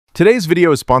Today's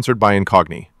video is sponsored by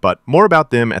Incogni, but more about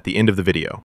them at the end of the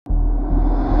video.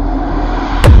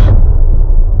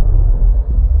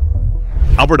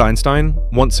 Albert Einstein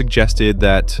once suggested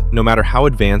that no matter how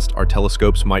advanced our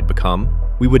telescopes might become,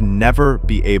 we would never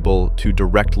be able to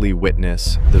directly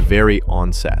witness the very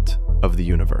onset of the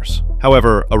universe.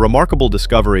 However, a remarkable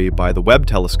discovery by the Webb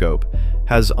telescope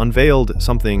has unveiled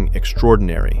something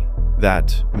extraordinary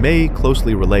that may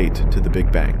closely relate to the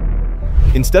Big Bang.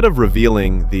 Instead of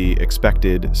revealing the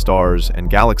expected stars and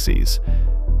galaxies,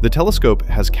 the telescope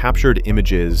has captured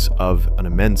images of an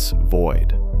immense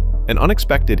void, an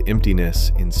unexpected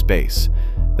emptiness in space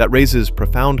that raises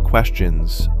profound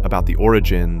questions about the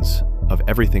origins of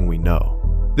everything we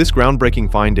know. This groundbreaking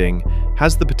finding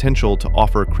has the potential to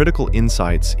offer critical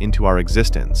insights into our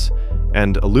existence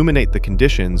and illuminate the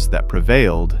conditions that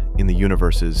prevailed in the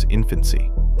universe's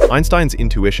infancy. Einstein's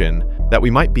intuition that we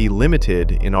might be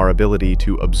limited in our ability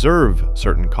to observe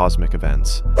certain cosmic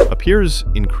events appears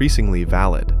increasingly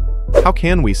valid. How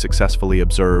can we successfully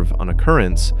observe an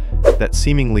occurrence that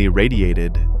seemingly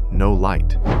radiated no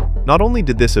light? Not only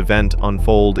did this event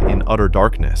unfold in utter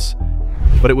darkness,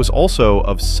 but it was also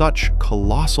of such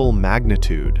colossal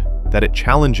magnitude that it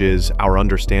challenges our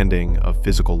understanding of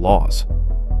physical laws.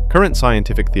 Current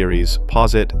scientific theories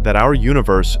posit that our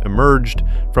universe emerged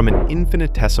from an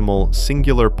infinitesimal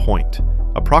singular point,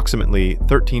 approximately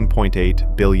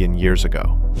 13.8 billion years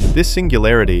ago. This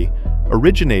singularity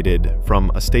originated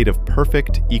from a state of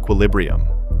perfect equilibrium,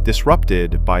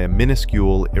 disrupted by a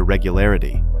minuscule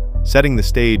irregularity, setting the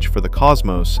stage for the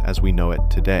cosmos as we know it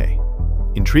today.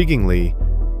 Intriguingly,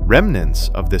 remnants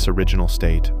of this original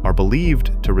state are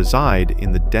believed to reside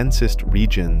in the densest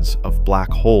regions of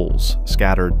black holes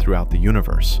scattered throughout the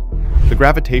universe. The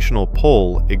gravitational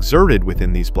pull exerted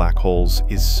within these black holes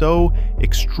is so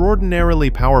extraordinarily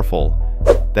powerful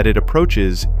that it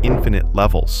approaches infinite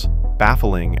levels,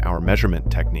 baffling our measurement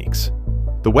techniques.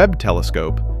 The Webb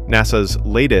telescope, NASA's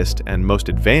latest and most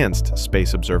advanced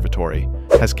space observatory,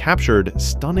 has captured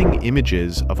stunning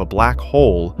images of a black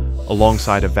hole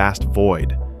alongside a vast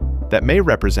void that may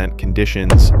represent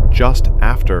conditions just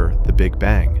after the Big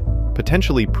Bang,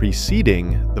 potentially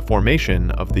preceding the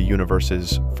formation of the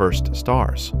universe's first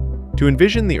stars. To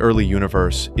envision the early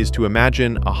universe is to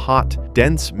imagine a hot,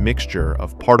 dense mixture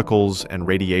of particles and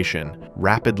radiation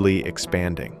rapidly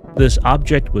expanding. This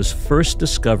object was first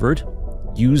discovered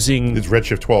using... It's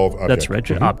Redshift 12 object. That's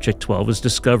Redshift. Object 12 was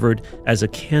discovered as a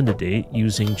candidate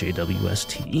using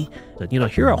JWST. But,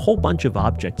 here are a whole bunch of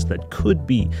objects that could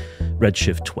be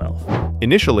Redshift 12.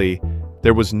 Initially,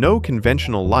 there was no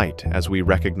conventional light as we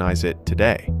recognize it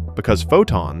today, because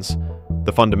photons,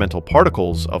 the fundamental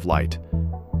particles of light,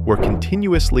 were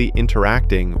continuously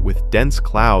interacting with dense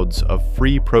clouds of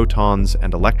free protons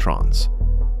and electrons,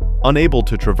 unable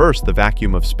to traverse the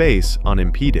vacuum of space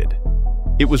unimpeded.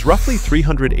 It was roughly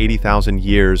 380,000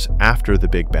 years after the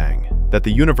Big Bang that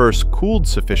the universe cooled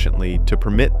sufficiently to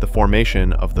permit the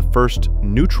formation of the first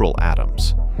neutral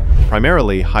atoms,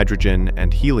 primarily hydrogen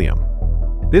and helium.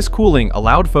 This cooling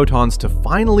allowed photons to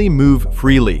finally move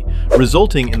freely,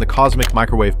 resulting in the cosmic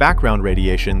microwave background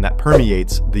radiation that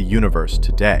permeates the universe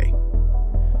today.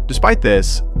 Despite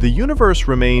this, the universe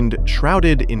remained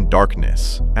shrouded in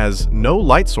darkness, as no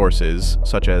light sources,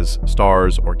 such as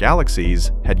stars or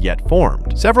galaxies, had yet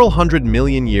formed. Several hundred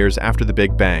million years after the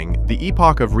Big Bang, the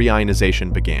epoch of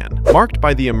reionization began, marked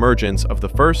by the emergence of the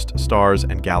first stars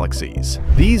and galaxies.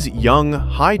 These young,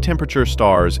 high-temperature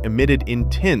stars emitted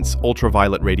intense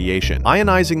ultraviolet radiation,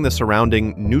 ionizing the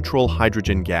surrounding neutral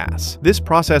hydrogen gas. This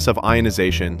process of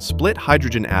ionization split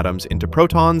hydrogen atoms into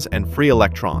protons and free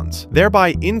electrons,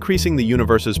 thereby increasing the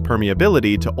universe's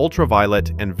permeability to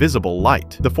ultraviolet and visible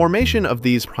light. The formation of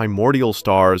these primordial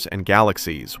stars and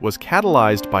galaxies was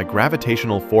catalyzed by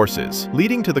gravitational forces,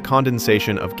 leading to the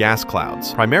condensation of gas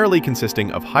clouds, primarily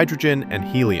consisting of hydrogen and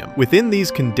helium. Within these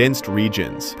condensed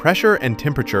regions, pressure and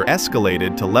temperature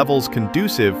escalated to levels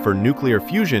conducive for nuclear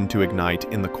fusion to ignite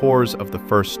in the cores of the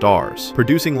first stars,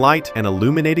 producing light and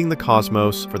illuminating the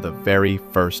cosmos for the very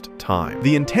first time.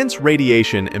 The intense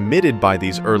radiation emitted by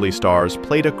these early stars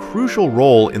played a crucial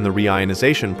role in the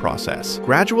reionization process,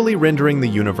 gradually rendering the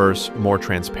universe more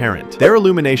transparent. Their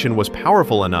illumination was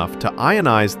powerful enough to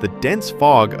ionize the dense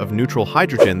fog of neutral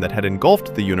hydrogen that had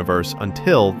engulfed the universe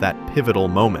until that pivotal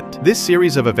moment. This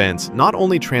series of events not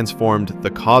only transformed the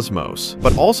cosmos,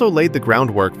 but also laid the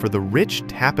groundwork for the rich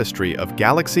tapestry of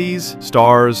galaxies,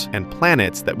 stars, and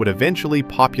planets that would eventually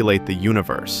populate the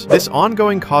universe. This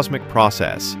ongoing cosmic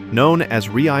process, known as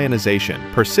reionization,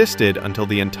 persisted until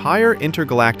the entire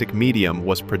intergalactic intergalactic medium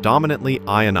was predominantly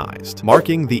ionized,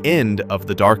 marking the end of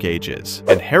the Dark Ages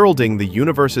and heralding the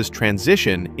universe's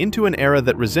transition into an era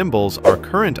that resembles our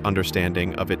current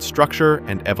understanding of its structure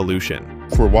and evolution.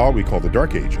 For a while, we call the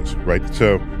Dark Ages, right?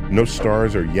 So no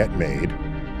stars are yet made.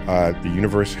 The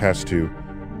universe has to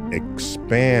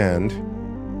expand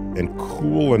and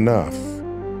cool enough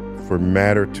for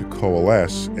matter to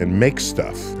coalesce and make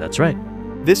stuff. That's right.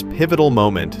 This pivotal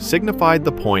moment signified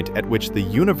the point at which the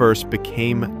universe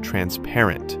became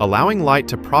transparent, allowing light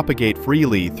to propagate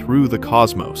freely through the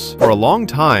cosmos. For a long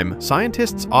time,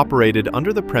 scientists operated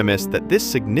under the premise that this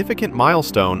significant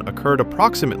milestone occurred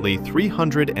approximately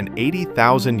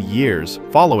 380,000 years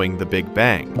following the Big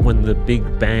Bang. When the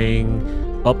Big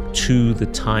Bang up to the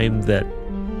time that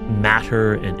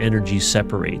matter and energy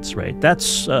separates, right?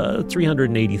 That's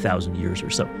 380,000 years or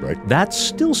so. Right. That's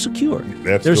still secured.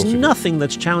 There's nothing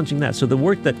that's challenging that. So the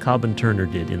work that Cobb and Turner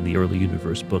did in the early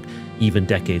universe book, even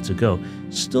decades ago,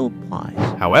 still applies.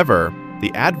 However,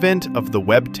 the advent of the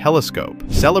Webb telescope,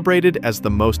 celebrated as the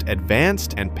most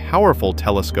advanced and powerful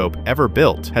telescope ever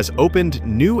built, has opened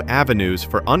new avenues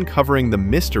for uncovering the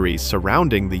mysteries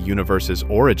surrounding the universe's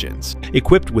origins.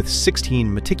 Equipped with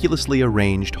 16 meticulously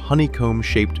arranged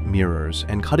honeycomb-shaped mirrors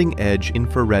and cutting-edge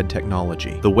infrared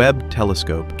technology, the Webb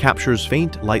telescope captures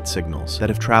faint light signals that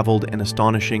have traveled an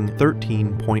astonishing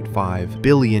 13.5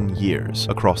 billion years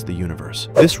across the universe.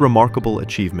 This remarkable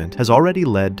achievement has already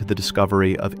led to the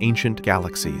discovery of ancient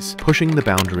galaxies, pushing the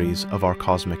boundaries of our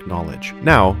cosmic knowledge.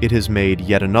 Now, it has made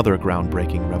yet another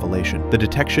groundbreaking revelation: the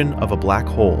detection of a black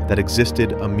hole that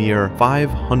existed a mere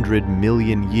 500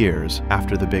 million years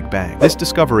after the Big Bang. This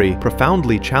discovery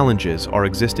profoundly challenges our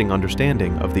existing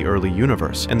understanding of the early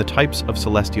universe and the types of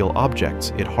celestial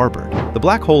objects it harbored. The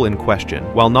black hole in question,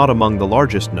 while not among the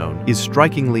largest known, is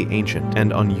strikingly ancient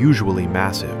and unusually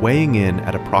massive, weighing in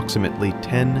at approximately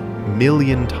 10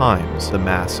 million times the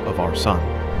mass of our Sun.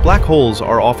 Black holes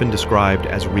are often described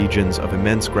as regions of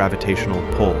immense gravitational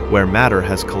pull, where matter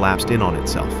has collapsed in on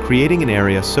itself, creating an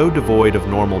area so devoid of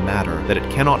normal matter that it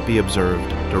cannot be observed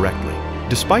directly.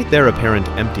 Despite their apparent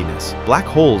emptiness, black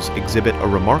holes exhibit a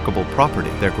remarkable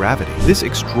property: their gravity. This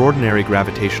extraordinary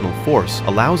gravitational force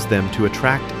allows them to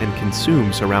attract and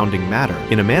consume surrounding matter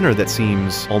in a manner that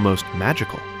seems almost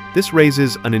magical. This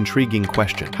raises an intriguing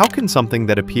question. How can something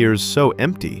that appears so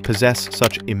empty possess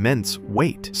such immense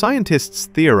weight? Scientists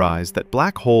theorize that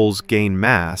black holes gain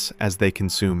mass as they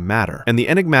consume matter, and the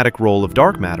enigmatic role of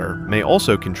dark matter may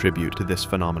also contribute to this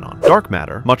phenomenon. Dark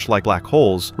matter, much like black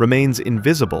holes, remains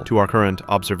invisible to our current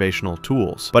observational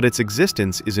tools, but its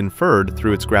existence is inferred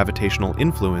through its gravitational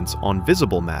influence on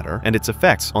visible matter and its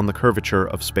effects on the curvature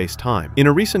of space-time. In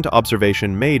a recent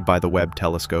observation made by the Webb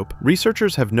telescope,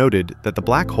 researchers have noted that the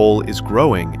black hole is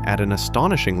growing at an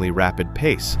astonishingly rapid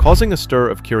pace, causing a stir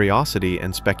of curiosity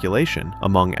and speculation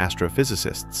among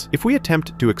astrophysicists. If we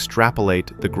attempt to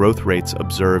extrapolate the growth rates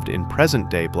observed in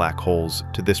present-day black holes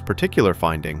to this particular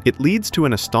finding, it leads to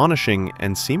an astonishing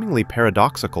and seemingly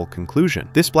paradoxical conclusion.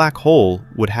 This black hole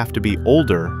would have to be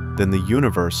older than the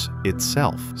universe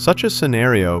itself. Such a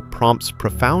scenario prompts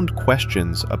profound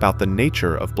questions about the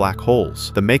nature of black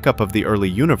holes, the makeup of the early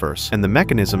universe, and the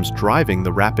mechanisms driving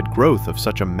the rapid growth of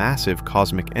such a massive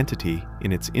cosmic entity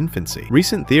in its infancy.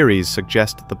 Recent theories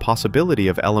suggest the possibility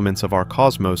of elements of our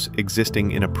cosmos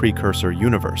existing in a precursor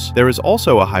universe. There is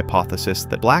also a hypothesis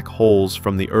that black holes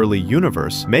from the early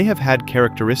universe may have had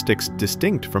characteristics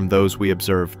distinct from those we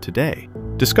observe today.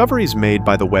 Discoveries made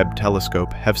by the Webb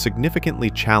telescope have significantly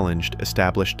challenged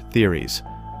established theories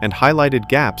and highlighted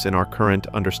gaps in our current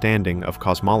understanding of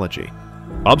cosmology.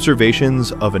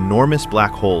 Observations of enormous black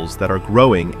holes that are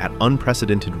growing at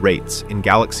unprecedented rates in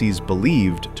galaxies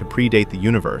believed to predate the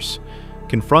universe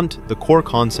confront the core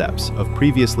concepts of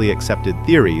previously accepted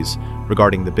theories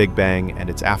regarding the Big Bang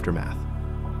and its aftermath.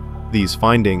 These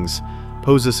findings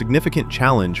pose a significant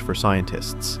challenge for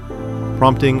scientists,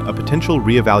 prompting a potential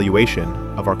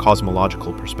reevaluation of our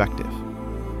cosmological perspective.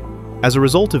 As a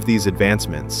result of these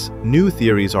advancements, new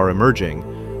theories are emerging,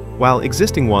 while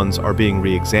existing ones are being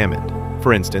re-examined.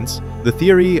 For instance, the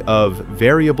theory of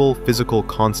variable physical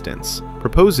constants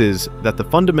proposes that the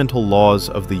fundamental laws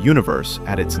of the universe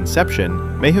at its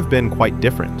inception may have been quite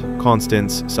different.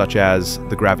 Constants such as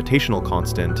the gravitational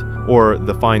constant or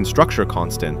the fine structure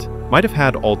constant might have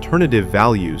had alternative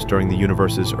values during the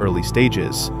universe's early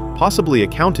stages, possibly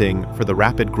accounting for the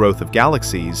rapid growth of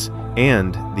galaxies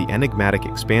and the enigmatic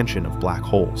expansion of black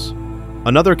holes.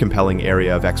 Another compelling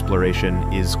area of exploration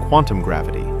is quantum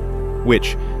gravity,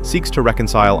 which seeks to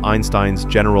reconcile Einstein's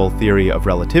general theory of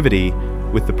relativity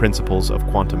with the principles of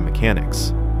quantum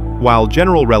mechanics. While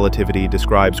general relativity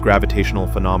describes gravitational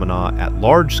phenomena at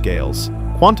large scales,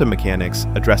 quantum mechanics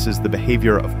addresses the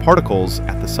behavior of particles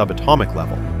at the subatomic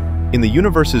level. In the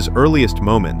universe's earliest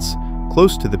moments,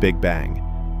 close to the Big Bang,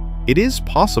 it is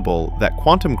possible that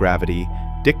quantum gravity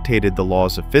dictated the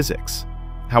laws of physics.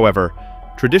 However,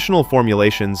 traditional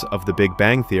formulations of the Big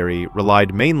Bang theory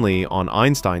relied mainly on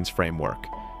Einstein's framework,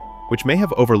 which may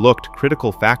have overlooked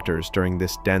critical factors during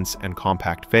this dense and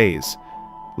compact phase,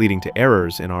 leading to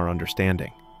errors in our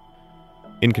understanding.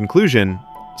 In conclusion,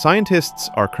 scientists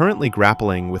are currently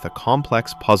grappling with a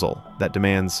complex puzzle that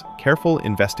demands careful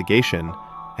investigation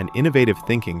and innovative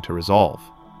thinking to resolve.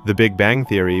 The Big Bang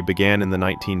theory began in the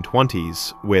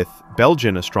 1920s with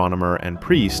Belgian astronomer and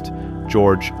priest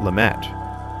Georges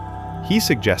Lemaitre. He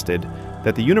suggested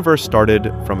that the universe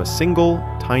started from a single,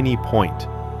 tiny point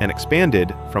and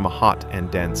expanded from a hot and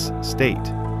dense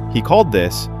state. He called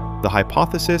this the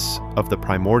hypothesis of the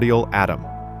primordial atom.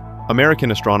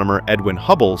 American astronomer Edwin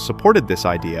Hubble supported this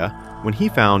idea when he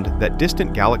found that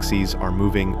distant galaxies are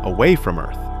moving away from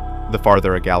Earth. The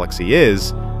farther a galaxy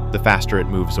is, the faster it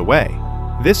moves away.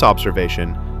 This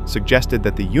observation suggested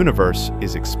that the universe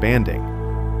is expanding.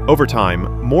 Over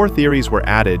time, more theories were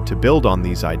added to build on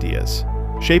these ideas,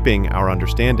 shaping our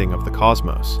understanding of the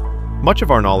cosmos. Much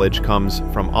of our knowledge comes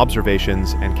from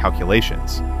observations and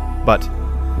calculations, but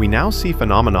we now see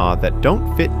phenomena that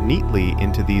don't fit neatly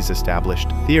into these established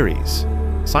theories.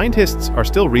 Scientists are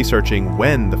still researching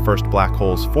when the first black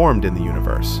holes formed in the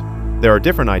universe. There are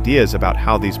different ideas about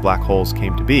how these black holes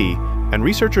came to be, and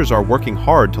researchers are working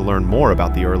hard to learn more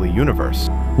about the early universe.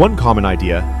 One common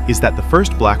idea is that the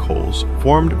first black holes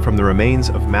formed from the remains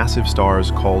of massive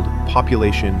stars called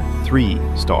population 3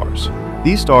 stars.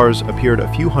 These stars appeared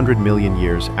a few hundred million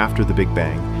years after the Big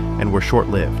Bang and were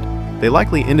short-lived. They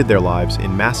likely ended their lives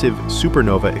in massive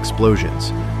supernova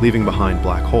explosions, leaving behind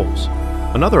black holes.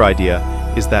 Another idea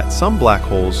is that some black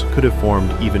holes could have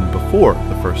formed even before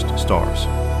the first stars.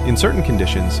 In certain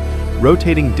conditions,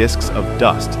 rotating disks of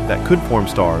dust that could form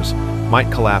stars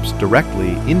might collapse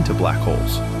directly into black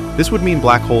holes. This would mean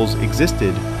black holes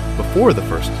existed before the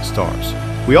first stars.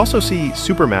 We also see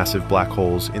supermassive black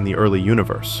holes in the early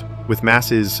universe, with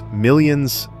masses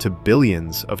millions to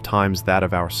billions of times that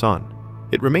of our Sun.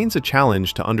 It remains a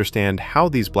challenge to understand how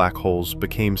these black holes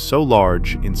became so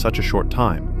large in such a short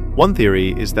time. One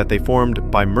theory is that they formed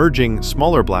by merging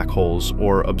smaller black holes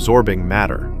or absorbing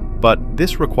matter, but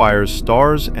this requires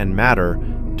stars and matter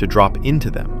to drop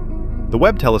into them. The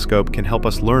Webb telescope can help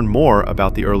us learn more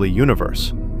about the early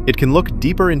universe. It can look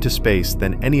deeper into space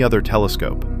than any other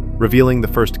telescope, revealing the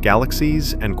first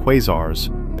galaxies and quasars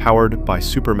powered by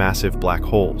supermassive black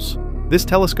holes. This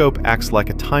telescope acts like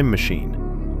a time machine,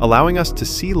 allowing us to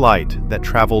see light that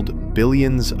traveled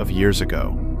billions of years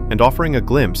ago and offering a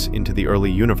glimpse into the early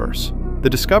universe.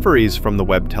 The discoveries from the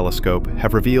Webb telescope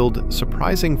have revealed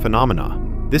surprising phenomena.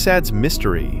 This adds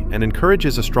mystery and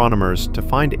encourages astronomers to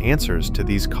find answers to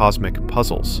these cosmic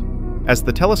puzzles. As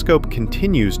the telescope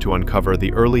continues to uncover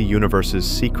the early universe's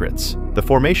secrets, the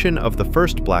formation of the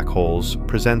first black holes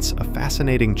presents a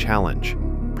fascinating challenge,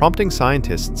 prompting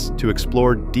scientists to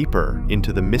explore deeper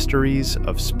into the mysteries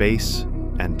of space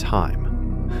and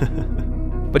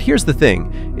time. But here's the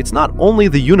thing, it's not only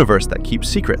the universe that keeps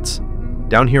secrets.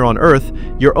 Down here on Earth,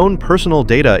 your own personal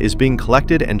data is being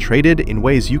collected and traded in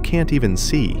ways you can't even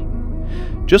see.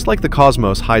 Just like the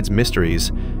cosmos hides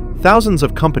mysteries, thousands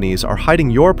of companies are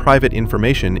hiding your private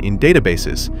information in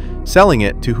databases, selling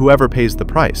it to whoever pays the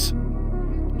price.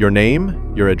 Your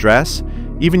name, your address,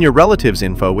 even your relatives'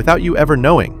 info without you ever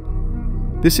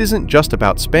knowing. This isn't just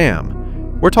about spam.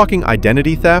 We're talking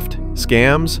identity theft,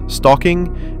 scams,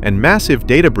 stalking, and massive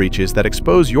data breaches that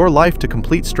expose your life to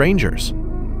complete strangers.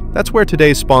 That's where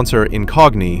today's sponsor,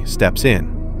 Incogni, steps in.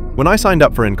 When I signed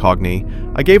up for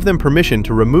Incogni, I gave them permission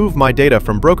to remove my data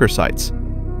from broker sites.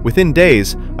 Within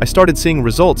days, I started seeing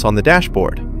results on the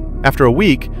dashboard. After a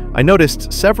week, I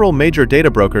noticed several major data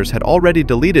brokers had already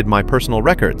deleted my personal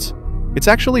records. It's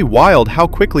actually wild how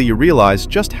quickly you realize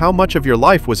just how much of your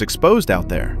life was exposed out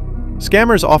there.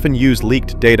 Scammers often use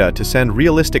leaked data to send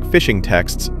realistic phishing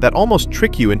texts that almost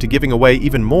trick you into giving away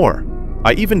even more.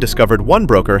 I even discovered one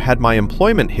broker had my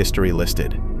employment history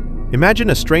listed.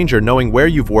 Imagine a stranger knowing where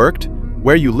you've worked,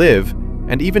 where you live,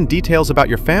 and even details about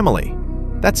your family.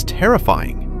 That's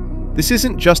terrifying. This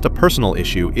isn't just a personal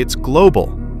issue, it's global.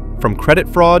 From credit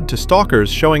fraud to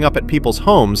stalkers showing up at people's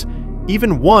homes,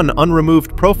 even one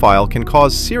unremoved profile can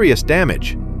cause serious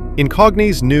damage.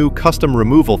 Incogni's new custom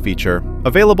removal feature,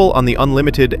 available on the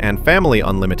Unlimited and Family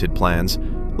Unlimited plans,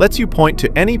 lets you point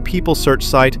to any people search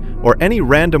site or any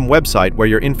random website where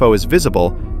your info is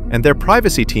visible, and their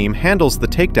privacy team handles the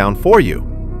takedown for you.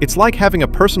 It's like having a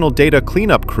personal data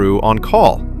cleanup crew on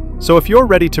call. So if you're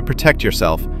ready to protect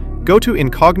yourself, go to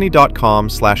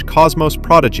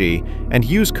incogni.com/cosmosprodigy and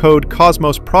use code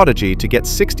CosmosProdigy to get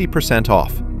 60%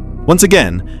 off. Once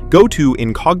again, go to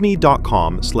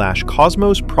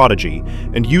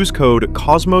incogni.com/cosmosprodigy and use code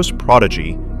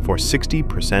CosmosProdigy for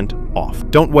 60% off.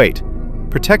 Don't wait.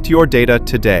 Protect your data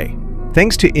today.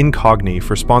 Thanks to Incogni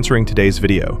for sponsoring today's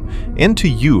video, and to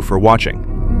you for watching.